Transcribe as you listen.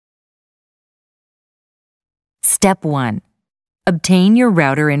Step 1. Obtain your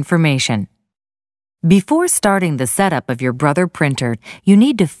router information. Before starting the setup of your Brother printer, you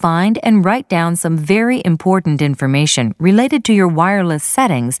need to find and write down some very important information related to your wireless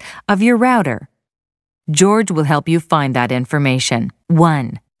settings of your router. George will help you find that information.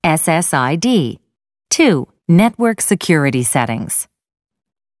 1. SSID. 2. Network security settings.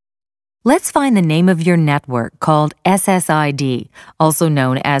 Let's find the name of your network called SSID, also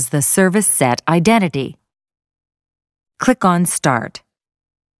known as the Service Set Identity. Click on Start.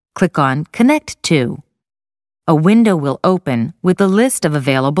 Click on Connect to. A window will open with a list of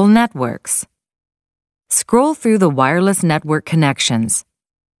available networks. Scroll through the wireless network connections.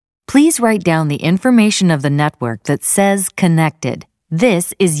 Please write down the information of the network that says Connected.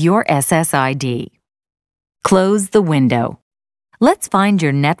 This is your SSID. Close the window. Let's find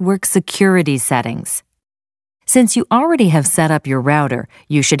your network security settings. Since you already have set up your router,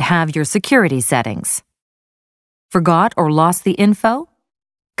 you should have your security settings. Forgot or lost the info?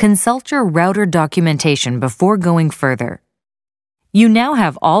 Consult your router documentation before going further. You now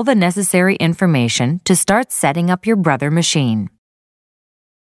have all the necessary information to start setting up your Brother machine.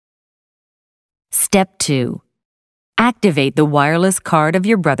 Step 2. Activate the wireless card of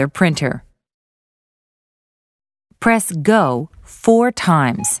your Brother printer. Press Go 4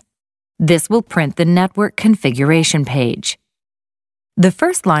 times. This will print the network configuration page. The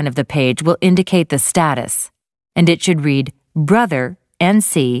first line of the page will indicate the status, and it should read Brother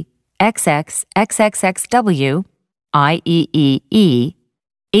NC XXXXXW IEEE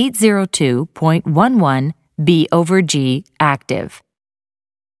 802.11 B/G active.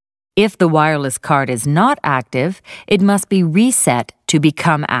 If the wireless card is not active, it must be reset to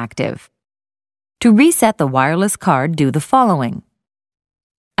become active. To reset the wireless card, do the following.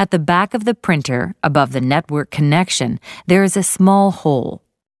 At the back of the printer, above the network connection, there is a small hole.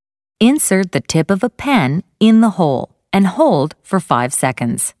 Insert the tip of a pen in the hole and hold for 5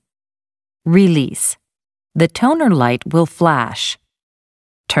 seconds. Release. The toner light will flash.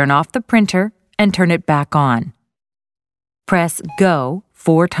 Turn off the printer and turn it back on. Press Go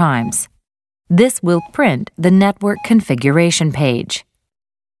 4 times. This will print the network configuration page.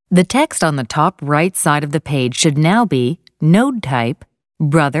 The text on the top right side of the page should now be Node Type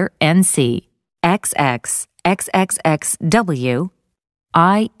Brother NC XXXXXW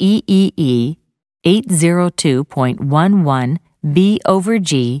IEEE 802.11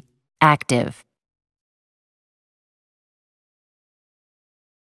 B/G active.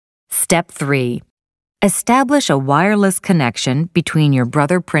 Step 3. Establish a wireless connection between your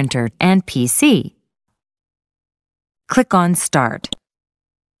Brother printer and PC. Click on Start.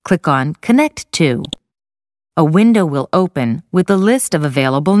 Click on Connect to. A window will open with a list of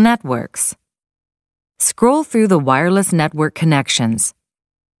available networks. Scroll through the wireless network connections.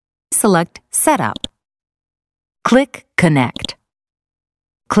 Select Setup. Click Connect.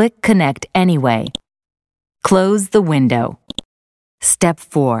 Click Connect anyway. Close the window. Step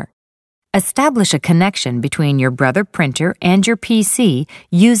 4. Establish a connection between your Brother printer and your PC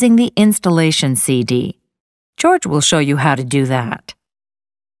using the installation CD. George will show you how to do that.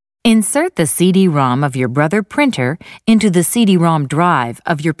 Insert the CD-ROM of your Brother printer into the CD-ROM drive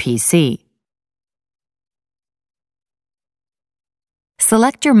of your PC.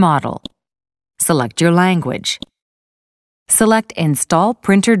 Select your model. Select your language. Select Install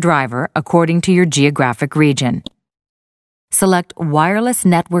Printer Driver according to your geographic region. Select Wireless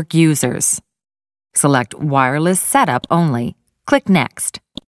Network Users. Select Wireless Setup only. Click Next.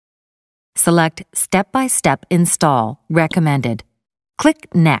 Select Step-by-Step Install recommended.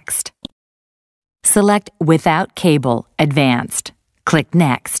 Click Next. Select Without Cable Advanced. Click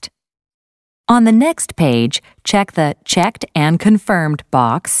Next. On the next page, check the Checked and Confirmed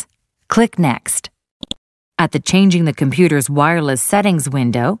box. Click Next. At the Changing the Computer's Wireless Settings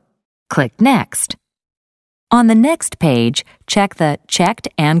window, click Next. On the next page, check the Checked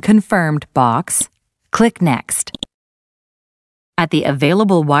and Confirmed box. Click Next. At the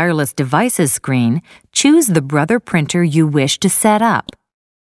Available Wireless Devices screen, choose the Brother printer you wish to set up.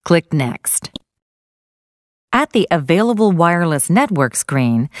 Click Next. At the Available Wireless Network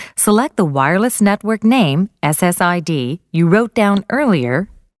screen, select the wireless network name, SSID, you wrote down earlier,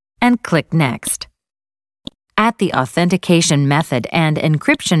 and click Next. At the Authentication Method and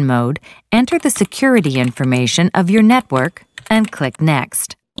Encryption mode, enter the security information of your network and click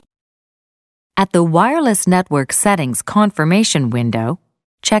Next. At the Wireless Network Settings confirmation window,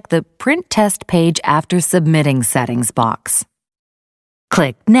 check the Print Test Page After Submitting Settings box.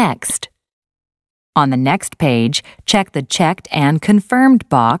 Click Next. On the next page, check the Checked and Confirmed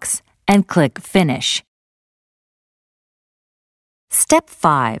box and click Finish. Step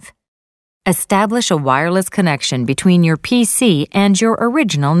 5. Establish a wireless connection between your PC and your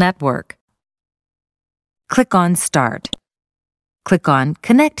original network. Click on Start. Click on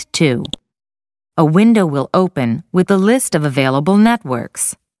Connect to. A window will open with a list of available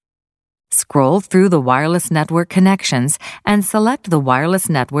networks. Scroll through the wireless network connections and select the wireless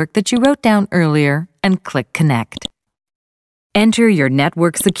network that you wrote down earlier and click Connect. Enter your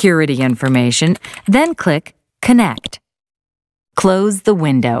network security information, then click Connect. Close the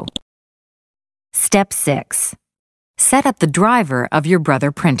window. Step 6. Set up the driver of your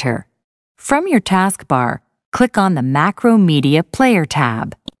Brother printer. From your taskbar, click on the Macromedia Player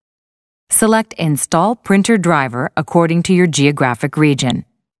tab. Select Install Printer Driver according to your geographic region.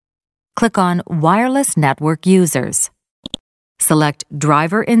 Click on Wireless Network Users. Select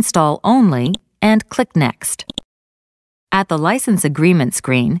Driver Install Only and click Next. At the License Agreement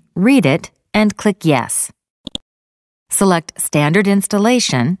screen, read it and click Yes. Select Standard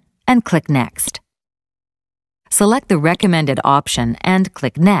Installation and click Next. Select the recommended option and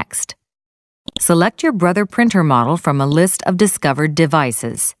click Next. Select your Brother printer model from a list of discovered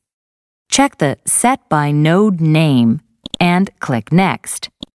devices. Check the Set by Node Name and click Next.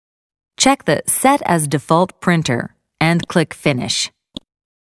 Check the Set as Default Printer and click Finish.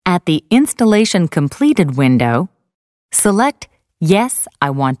 At the Installation Completed window, select Yes,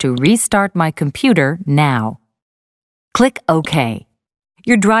 I want to restart my computer now. Click OK.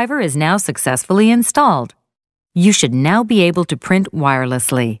 Your driver is now successfully installed. You should now be able to print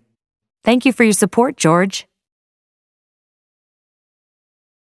wirelessly. Thank you for your support, George.